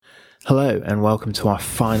Hello and welcome to our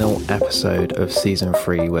final episode of Season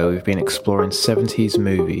 3 where we've been exploring 70s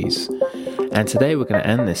movies, and today we're going to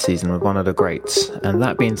end this season with one of the greats. And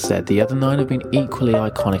that being said, the other 9 have been equally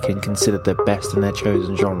iconic and considered the best in their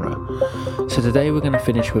chosen genre. So today we're going to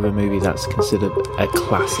finish with a movie that's considered a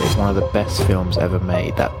classic, one of the best films ever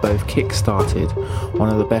made, that both kick-started one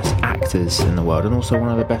of the best actors in the world and also one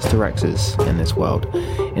of the best directors in this world,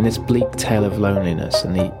 in this bleak tale of loneliness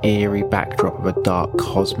and the eerie backdrop of a dark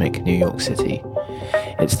cosmic New York City.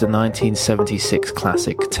 It's the 1976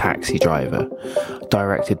 classic Taxi Driver,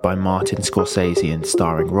 directed by Martin Scorsese and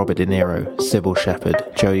starring Robert De Niro, Sybil Shepherd,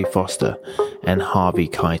 Jodie Foster and Harvey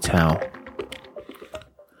Keitel.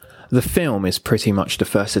 The film is pretty much the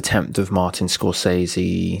first attempt of Martin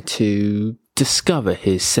Scorsese to discover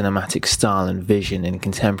his cinematic style and vision in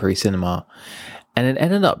contemporary cinema, and it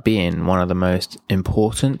ended up being one of the most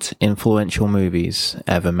important, influential movies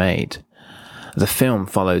ever made. The film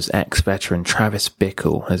follows ex-veteran Travis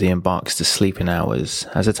Bickle as he embarks to sleeping hours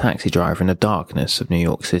as a taxi driver in the darkness of New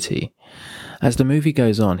York City. As the movie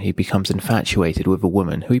goes on, he becomes infatuated with a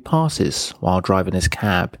woman who he passes while driving his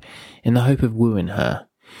cab in the hope of wooing her.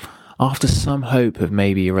 After some hope of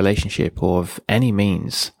maybe a relationship or of any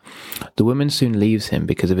means, the woman soon leaves him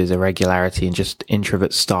because of his irregularity and just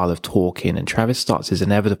introvert style of talking, and Travis starts his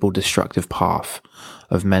inevitable destructive path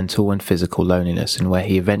of mental and physical loneliness, and where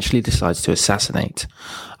he eventually decides to assassinate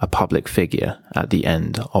a public figure at the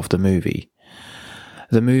end of the movie.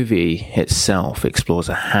 The movie itself explores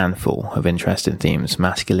a handful of interesting themes: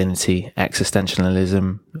 masculinity,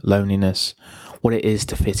 existentialism, loneliness, what it is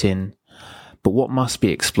to fit in. But what must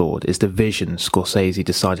be explored is the vision Scorsese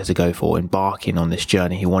decided to go for, embarking on this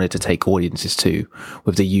journey he wanted to take audiences to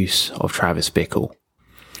with the use of Travis Bickle.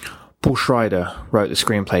 Paul Schrader wrote the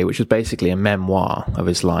screenplay, which was basically a memoir of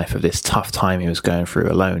his life, of this tough time he was going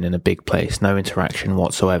through alone in a big place, no interaction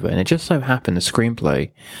whatsoever, and it just so happened the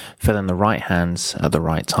screenplay fell in the right hands at the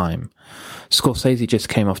right time. Scorsese just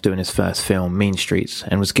came off doing his first film, Mean Streets,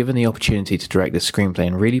 and was given the opportunity to direct the screenplay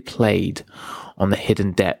and really played on the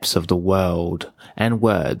hidden depths of the world and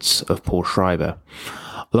words of Paul Schrader.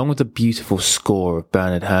 Along with the beautiful score of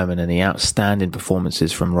Bernard Herrmann and the outstanding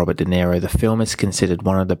performances from Robert De Niro, the film is considered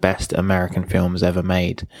one of the best American films ever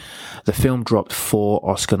made. The film dropped 4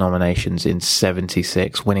 Oscar nominations in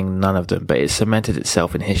 '76, winning none of them, but it cemented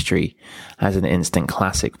itself in history as an instant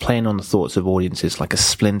classic, playing on the thoughts of audiences like a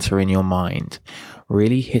splinter in your mind,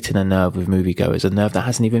 really hitting a nerve with moviegoers, a nerve that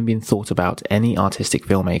hasn't even been thought about any artistic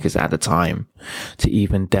filmmakers at the time to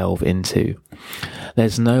even delve into.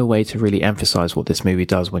 There's no way to really emphasize what this movie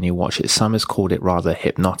does when you watch it. Some has called it rather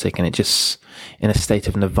hypnotic, and it just, in a state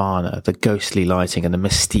of nirvana, the ghostly lighting and the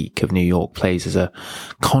mystique of New York plays as a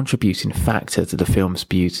contributing factor to the film's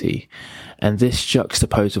beauty. And this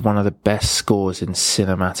juxtaposed with one of the best scores in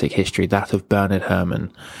cinematic history, that of Bernard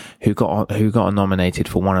Herrmann, who got nominated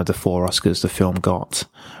for one of the 4 Oscars the film got,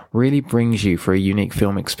 really brings you for a unique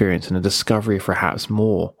film experience and a discovery of perhaps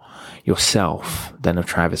more yourself than of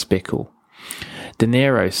Travis Bickle. De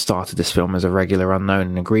Niro started this film as a regular unknown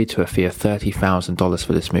and agreed to a fee of $30,000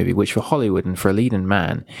 for this movie, which for Hollywood and for a leading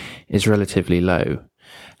man is relatively low.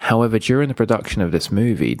 However, during the production of this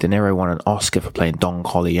movie, De Niro won an Oscar for playing Don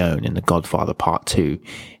Corleone in The Godfather Part 2,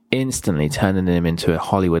 instantly turning him into a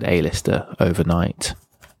Hollywood A-lister overnight.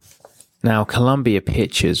 Now, Columbia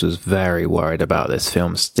Pictures was very worried about this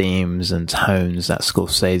film's themes and tones that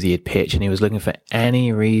Scorsese had pitched, and he was looking for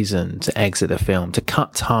any reason to exit the film, to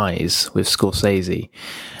cut ties with Scorsese.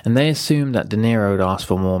 And they assumed that De Niro had asked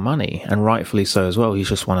for more money, and rightfully so as well. He's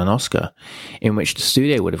just won an Oscar, in which the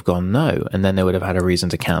studio would have gone no, and then they would have had a reason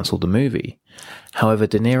to cancel the movie. However,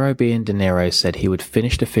 De Niro being De Niro said he would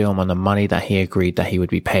finish the film on the money that he agreed that he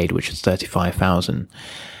would be paid, which was $35,000.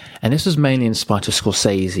 And this was mainly in spite of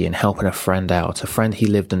Scorsese and helping a friend out, a friend he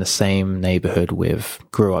lived in the same neighborhood with,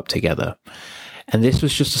 grew up together. And this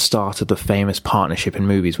was just the start of the famous partnership in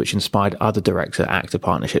movies, which inspired other director-actor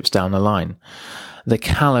partnerships down the line. The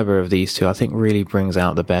caliber of these two, I think, really brings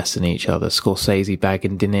out the best in each other. Scorsese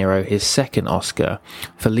bagging De Niro his second Oscar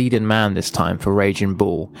for leading man this time for Raging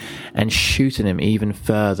Bull, and shooting him even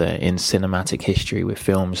further in cinematic history with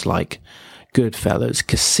films like Goodfellas,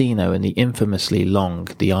 Casino, and the infamously long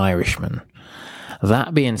The Irishman.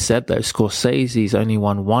 That being said, though, Scorsese's only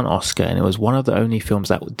won 1 Oscar, and it was one of the only films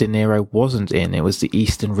that De Niro wasn't in. It was the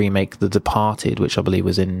Eastern remake, The Departed, which I believe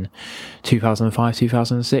was in 2005,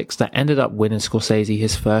 2006, that ended up winning Scorsese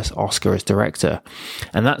his first Oscar as director.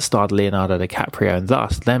 And that starred Leonardo DiCaprio, and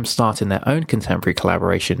thus them starting their own contemporary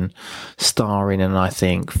collaboration, starring in, I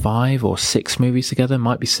think, 5 or 6 movies together,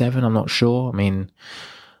 might be 7, I'm not sure. I mean,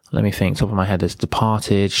 Let me think, top of my head, there's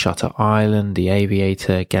Departed, Shutter Island, The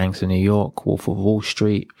Aviator, Gangs of New York, Wolf of Wall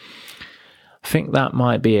Street. I think that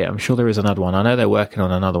might be it. I'm sure there is another one. I know they're working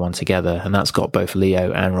on another one together, and that's got both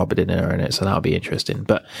Leo and Robert De Niro in it, so that'll be interesting.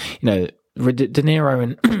 But, De Niro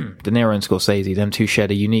and Scorsese, them two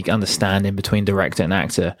shared a unique understanding between director and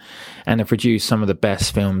actor, and have produced some of the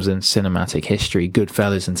best films in cinematic history,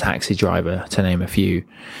 Goodfellas and Taxi Driver, to name a few.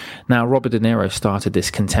 Now, Robert De Niro started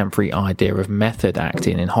this contemporary idea of method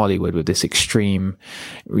acting in Hollywood with this extreme,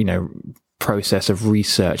 process of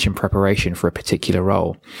research and preparation for a particular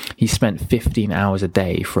role. He spent 15 hours a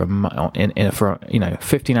day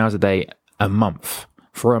 15 hours a day a month.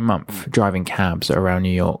 For a month, driving cabs around New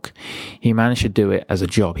York. He managed to do it as a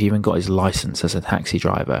job. He even got his license as a taxi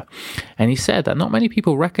driver. And he said that not many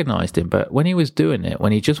people recognized him, but when he was doing it,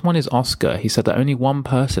 when he just won his Oscar, he said that only one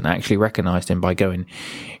person actually recognized him by going,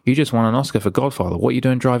 "You just won an Oscar for Godfather. What are you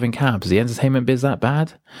doing driving cabs? Is the entertainment biz that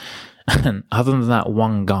bad?" And other than that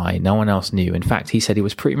one guy, no one else knew. In fact, he said he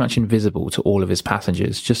was pretty much invisible to all of his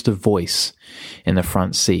passengers, just a voice in the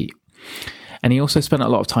front seat. And he also spent a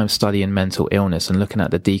lot of time studying mental illness and looking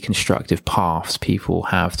at the deconstructive paths people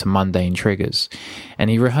have to mundane triggers.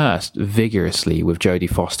 And he rehearsed vigorously with Jodie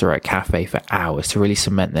Foster at cafe for hours to really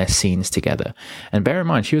cement their scenes together. And bear in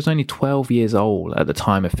mind, she was only 12 years old at the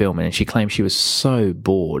time of filming, and she claimed she was so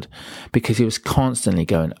bored because he was constantly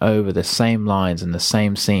going over the same lines and the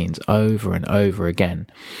same scenes over and over again.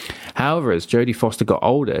 However, as Jodie Foster got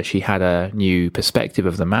older, she had a new perspective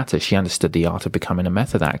of the matter. She understood the art of becoming a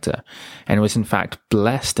method actor, and was in fact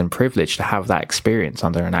blessed and privileged to have that experience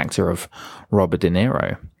under an actor of Robert De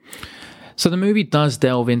Niro. So the movie does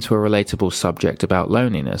delve into a relatable subject about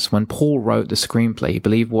loneliness. When Paul wrote the screenplay, he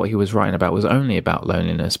believed what he was writing about was only about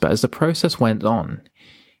loneliness, but as the process went on,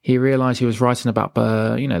 he realized he was writing about,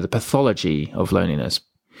 the pathology of loneliness.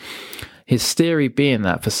 His theory being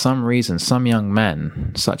that for some reason, some young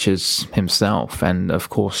men, such as himself and of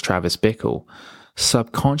course Travis Bickle,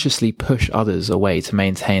 subconsciously push others away to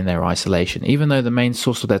maintain their isolation, even though the main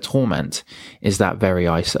source of their torment is that very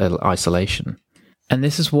isolation. And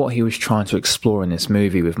this is what he was trying to explore in this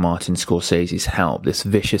movie with Martin Scorsese's help, this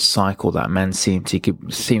vicious cycle that men seem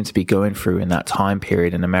to be going through in that time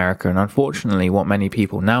period in America, and unfortunately what many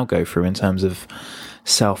people now go through in terms of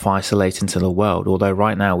self-isolating to the world, although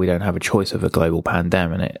right now we don't have a choice of a global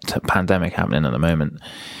pandemic happening at the moment.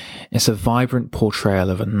 It's a vibrant portrayal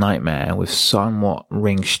of a nightmare with somewhat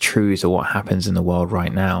rings true to what happens in the world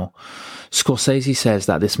right now. Scorsese says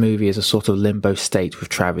that this movie is a sort of limbo state with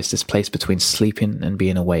Travis, this place between sleeping and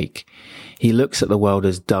being awake. He looks at the world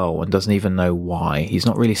as dull and doesn't even know why. He's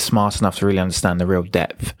not really smart enough to really understand the real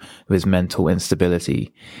depth of his mental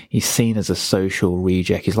instability. He's seen as a social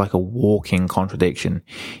reject. He's like a walking contradiction.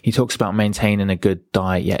 He talks about maintaining a good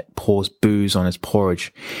diet, yet pours booze on his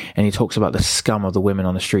porridge. And he talks about the scum of the women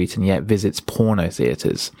on the street and yet visits porno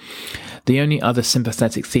theaters. The only other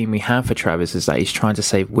sympathetic theme we have for Travis is that he's trying to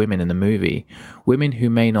save women in the movie. Women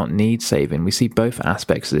who may not need saving. We see both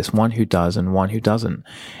aspects of this, one who does and one who doesn't.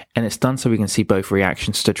 And it's done so we can see both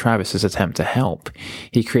reactions to Travis's attempt to help.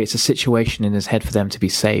 He creates a situation in his head for them to be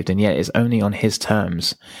saved, and yet it's only on his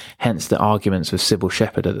terms. Hence the arguments with Sybil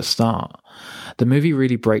Shepherd at the start. The movie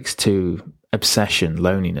really breaks to obsession,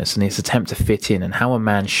 loneliness, and his attempt to fit in and how a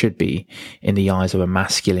man should be in the eyes of a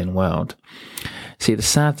masculine world. See, the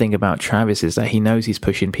sad thing about Travis is that he knows he's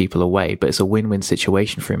pushing people away, but it's a win-win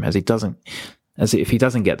situation for him as if he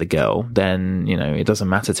doesn't get the girl, then, it doesn't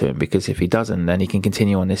matter to him, because if he doesn't, then he can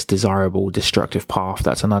continue on this desirable, destructive path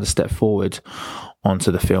that's another step forward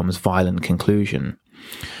onto the film's violent conclusion.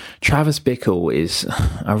 Travis Bickle is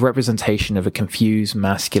a representation of a confused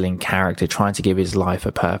masculine character trying to give his life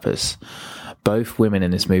a purpose. Both women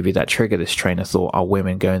in this movie that trigger this train of thought are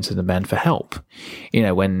women going to the men for help.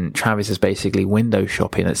 When Travis is basically window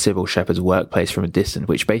shopping at Sybil Shepherd's workplace from a distance,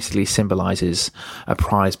 which basically symbolizes a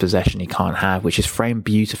prized possession he can't have, which is framed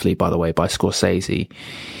beautifully, by the way, by Scorsese.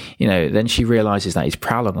 Then she realizes that he's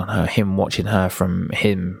prowling on her, him watching her from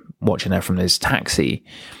his taxi.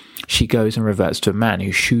 She goes and reverts to a man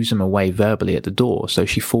who shoos him away verbally at the door. So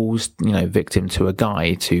she falls, victim to a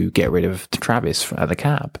guy to get rid of Travis at the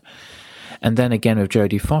cab. And then again with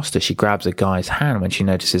Jodie Foster, she grabs a guy's hand when she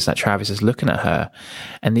notices that Travis is looking at her.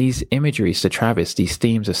 And these imageries to Travis, these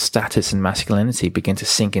themes of status and masculinity begin to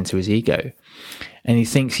sink into his ego. And he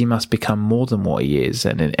thinks he must become more than what he is.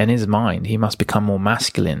 And in his mind, he must become more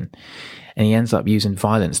masculine. And he ends up using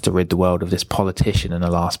violence to rid the world of this politician in the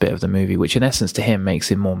last bit of the movie, which in essence to him makes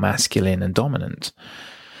him more masculine and dominant.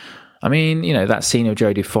 I mean, that scene of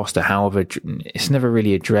Jodie Foster, however, it's never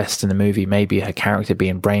really addressed in the movie. Maybe her character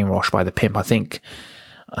being brainwashed by the pimp. I think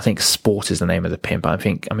I think Sport is the name of the pimp.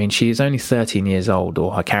 I mean, she is only 13 years old,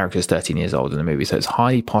 or her character is 13 years old in the movie. So it's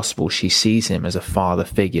highly possible she sees him as a father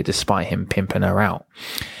figure despite him pimping her out.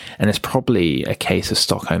 And it's probably a case of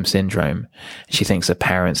Stockholm syndrome. She thinks her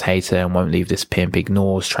parents hate her and won't leave this pimp,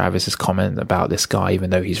 ignores Travis's comment about this guy, even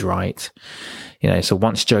though he's right. You know, so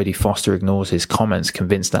once Jodie Foster ignores his comments,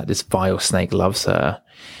 convinced that this vile snake loves her,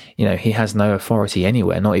 you know, he has no authority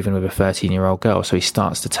anywhere, not even with a 13-year-old girl. So he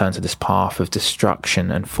starts to turn to this path of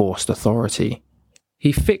destruction and forced authority.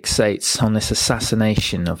 He fixates on this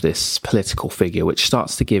assassination of this political figure, which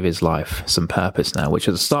starts to give his life some purpose now, which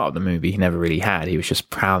at the start of the movie he never really had. He was just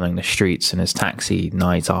prowling the streets in his taxi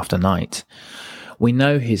night after night. We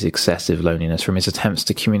know his excessive loneliness from his attempts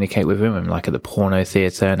to communicate with women, like at the porno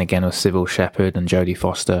theatre and again with Sybil Shepherd and Jodie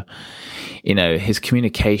Foster. You know, his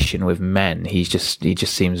communication with men, he just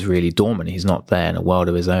seems really dormant. He's not there in a world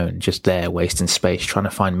of his own, just there wasting space, trying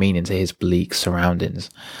to find meaning to his bleak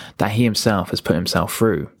surroundings that he himself has put himself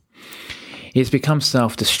through. He has become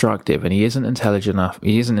self-destructive, and he isn't intelligent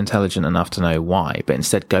enough to know why, but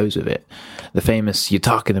instead goes with it. The famous "You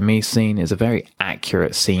Talking to Me" scene is a very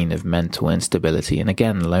accurate scene of mental instability and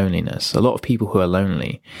again loneliness. A lot of people who are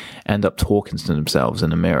lonely end up talking to themselves in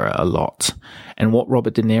the mirror a lot. And what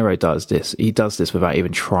Robert De Niro does this without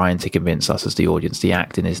even trying to convince us as the audience. The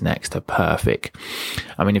acting is next to perfect.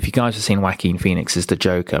 I mean, if you guys have seen Joaquin Phoenix's The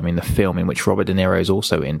Joker, I mean, the film in which Robert De Niro is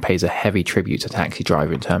also in pays a heavy tribute to Taxi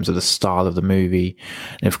Driver in terms of the style of the movie.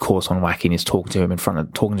 And of course, when Joaquin is talking to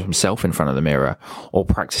himself in front of the mirror, or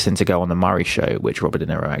practicing to go on the Murray Show, which Robert De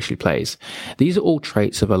Niro actually plays. These are all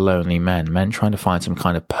traits of a lonely men trying to find some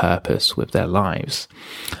kind of purpose with their lives.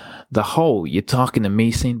 The whole "You Talking to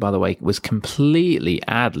Me" scene, by the way, was completely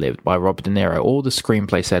ad-libbed by Robert De Niro. All the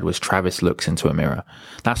screenplay said was Travis looks into a mirror.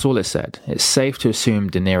 That's all it said. It's safe to assume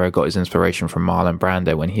De Niro got his inspiration from Marlon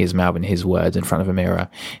Brando when he is mouthing his words in front of a mirror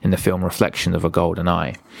in the film Reflection of a Golden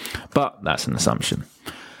Eye. But that's an assumption.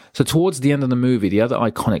 So towards the end of the movie, the other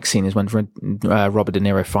iconic scene is when Robert De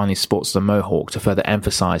Niro finally sports the mohawk to further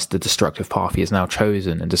emphasize the destructive path he has now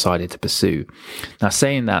chosen and decided to pursue. Now,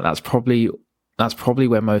 saying that, that's probably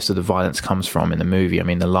where most of the violence comes from in the movie. I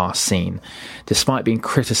mean, the last scene, despite being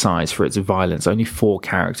criticized for its violence, only 4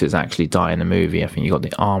 characters actually die in the movie. I think you got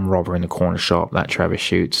the armed robber in the corner shop that Travis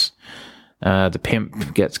shoots. The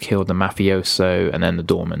pimp gets killed, the mafioso, and then the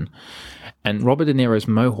doorman. And Robert De Niro's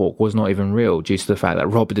mohawk was not even real due to the fact that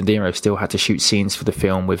Robert De Niro still had to shoot scenes for the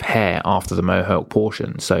film with hair after the mohawk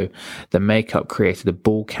portion. So the makeup created a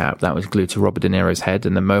ball cap that was glued to Robert De Niro's head,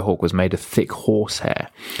 and the mohawk was made of thick horsehair.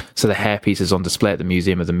 So the hairpiece is on display at the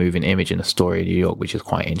Museum of the Moving Image in Astoria, New York, which is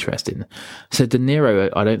quite interesting. So De Niro,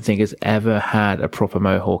 I don't think, has ever had a proper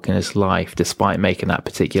mohawk in his life, despite making that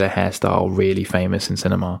particular hairstyle really famous in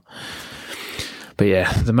cinema. But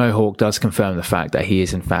yeah, the mohawk does confirm the fact that he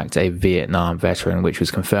is in fact a Vietnam veteran, which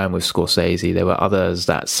was confirmed with Scorsese. There were others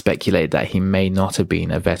that speculated that he may not have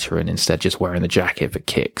been a veteran, instead just wearing the jacket for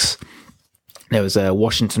kicks. There was a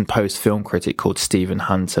Washington Post film critic called Stephen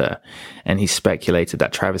Hunter, and he speculated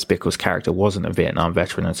that Travis Bickle's character wasn't a Vietnam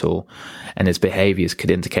veteran at all, and his behaviors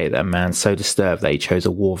could indicate that a man so disturbed that he chose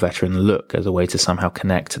a war veteran look as a way to somehow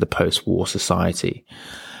connect to the post-war society.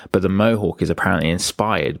 But the mohawk is apparently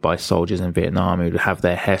inspired by soldiers in Vietnam who would have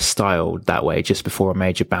their hair styled that way just before a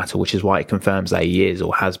major battle, which is why it confirms that he is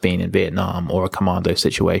or has been in Vietnam or a commando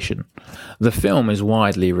situation. The film is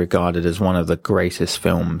widely regarded as one of the greatest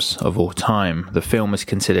films of all time. The film is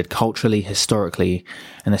considered culturally, historically,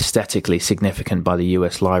 and aesthetically significant by the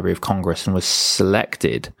US Library of Congress and was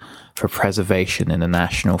selected for preservation in the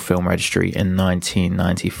National Film Registry in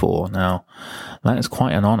 1994. Now, that is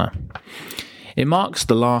quite an honor. It marks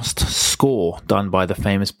the last score done by the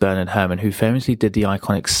famous Bernard Herrmann, who famously did the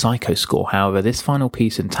iconic Psycho score. However, this final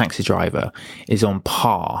piece in Taxi Driver is on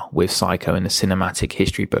par with Psycho in the cinematic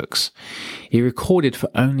history books. He recorded for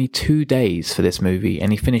only 2 days for this movie,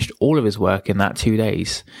 and he finished all of his work in that 2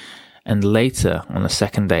 days. And later, on the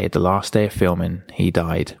second day, the last day of filming, he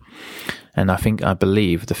died. And I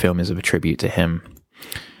believe the film is a tribute to him.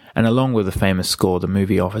 And along with the famous score, the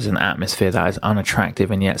movie offers an atmosphere that is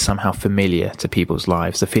unattractive and yet somehow familiar to people's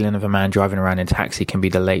lives. The feeling of a man driving around in a taxi can be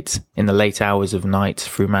in the late hours of night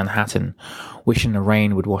through Manhattan, wishing the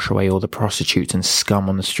rain would wash away all the prostitutes and scum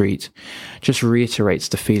on the street. Just reiterates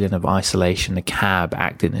the feeling of isolation, the cab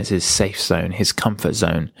acting as his safe zone, his comfort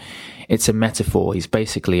zone. It's a metaphor. He's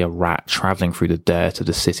basically a rat traveling through the dirt of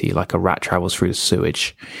the city, like a rat travels through the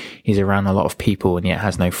sewage. He's around a lot of people and yet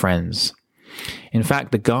has no friends. In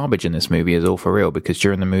fact, the garbage in this movie is all for real, because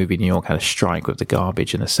during the movie, New York had a strike with the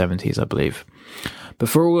garbage in the 70s, I believe. But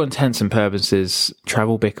for all intents and purposes,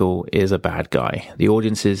 Travis Bickle is a bad guy. The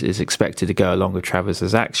audience is expected to go along with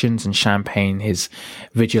Travis's actions and champagne his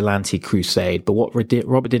vigilante crusade. But what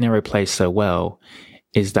Robert De Niro plays so well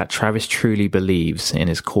is that Travis truly believes in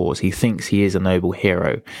his cause. He thinks he is a noble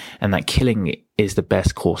hero and that killing is the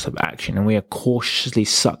best course of action. And we are cautiously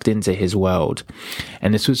sucked into his world.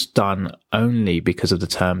 And this was done only because of the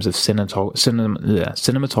terms of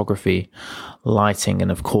cinematography, lighting,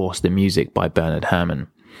 and of course the music by Bernard Herrmann.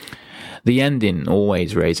 The ending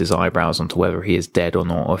always raises eyebrows onto whether he is dead or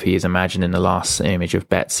not, or if he is imagining the last image of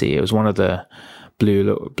Betsy. It was one of the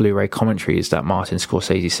Blu-ray commentaries that Martin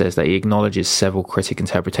Scorsese says that he acknowledges several critic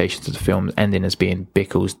interpretations of the film's ending as being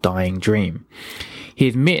Bickle's dying dream. He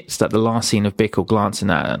admits that the last scene of Bickle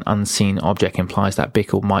glancing at an unseen object implies that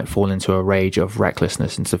Bickle might fall into a rage of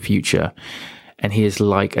recklessness into the future, and he is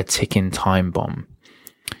like a ticking time bomb.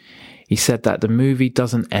 He said that the movie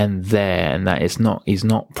doesn't end there and that he's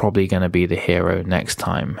not probably going to be the hero next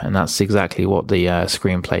time. And that's exactly what the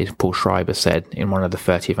screenplay Paul Schreiber said in one of the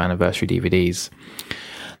 30th anniversary DVDs.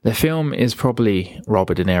 The film is probably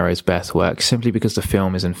Robert De Niro's best work simply because the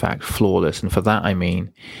film is in fact flawless. And for that, I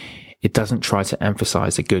mean, it doesn't try to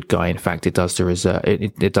emphasize the good guy. In fact, it does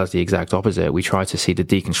the exact opposite. We try to see the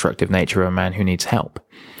deconstructive nature of a man who needs help.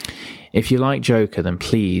 If you like Joker, then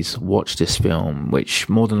please watch this film, which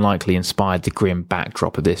more than likely inspired the grim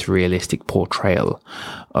backdrop of this realistic portrayal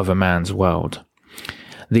of a man's world.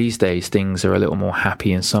 These days, things are a little more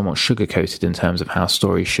happy and somewhat sugar-coated in terms of how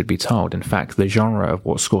stories should be told. In fact, the genre of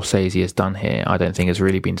what Scorsese has done here, I don't think has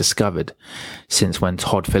really been discovered since when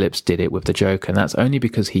Todd Phillips did it with the Joker. And that's only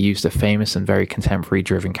because he used a famous and very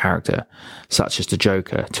contemporary-driven character, such as the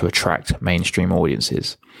Joker, to attract mainstream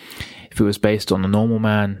audiences. If it was based on a normal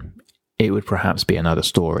man, it would perhaps be another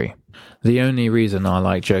story. The only reason I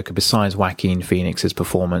like Joker besides Joaquin Phoenix's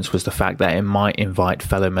performance was the fact that it might invite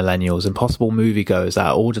fellow millennials and possible moviegoers that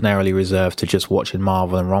are ordinarily reserved to just watching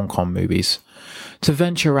Marvel and rom-com movies to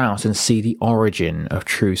venture out and see the origin of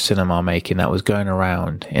true cinema making that was going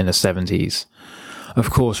around in the 70s.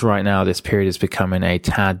 Of course, right now this period is becoming a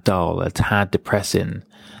tad dull, a tad depressing.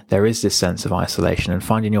 There is this sense of isolation and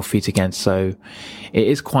finding your feet again, so it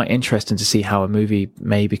is quite interesting to see how a movie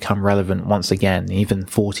may become relevant once again, even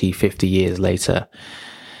 40, 50 years later.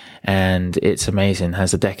 And it's amazing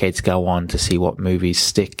as the decades go on to see what movies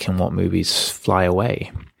stick and what movies fly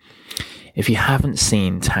away. If you haven't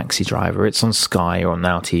seen Taxi Driver, it's on Sky or on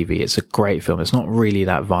Now TV. It's a great film. It's not really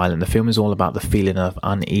that violent. The film is all about the feeling of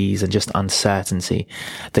unease and just uncertainty.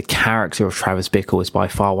 The character of Travis Bickle is by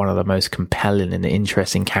far one of the most compelling and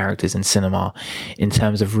interesting characters in cinema in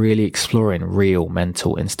terms of really exploring real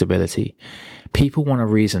mental instability. People want a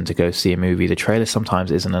reason to go see a movie. The trailer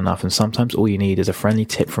sometimes isn't enough, and sometimes all you need is a friendly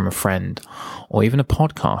tip from a friend or even a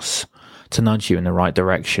podcast to nudge you in the right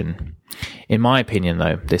direction. In my opinion,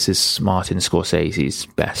 though, this is Martin Scorsese's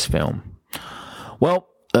best film. Well,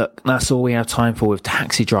 look, that's all we have time for with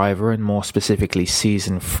Taxi Driver, and more specifically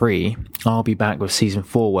Season 3. I'll be back with Season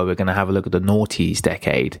 4, where we're going to have a look at the noughties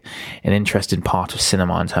decade, an interesting part of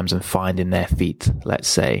cinema in terms of finding their feet, let's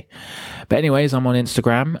say. But anyways, I'm on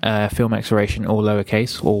Instagram, Film Exploration, all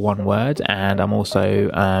lowercase, all one word, and I'm also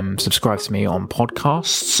subscribed to me on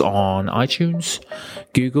podcasts on iTunes,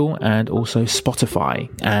 Google, and also Spotify.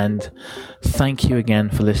 And thank you again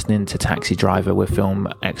for listening to Taxi Driver with Film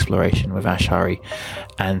Exploration with Ashari,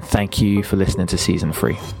 and thank you for listening to Season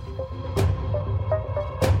 3.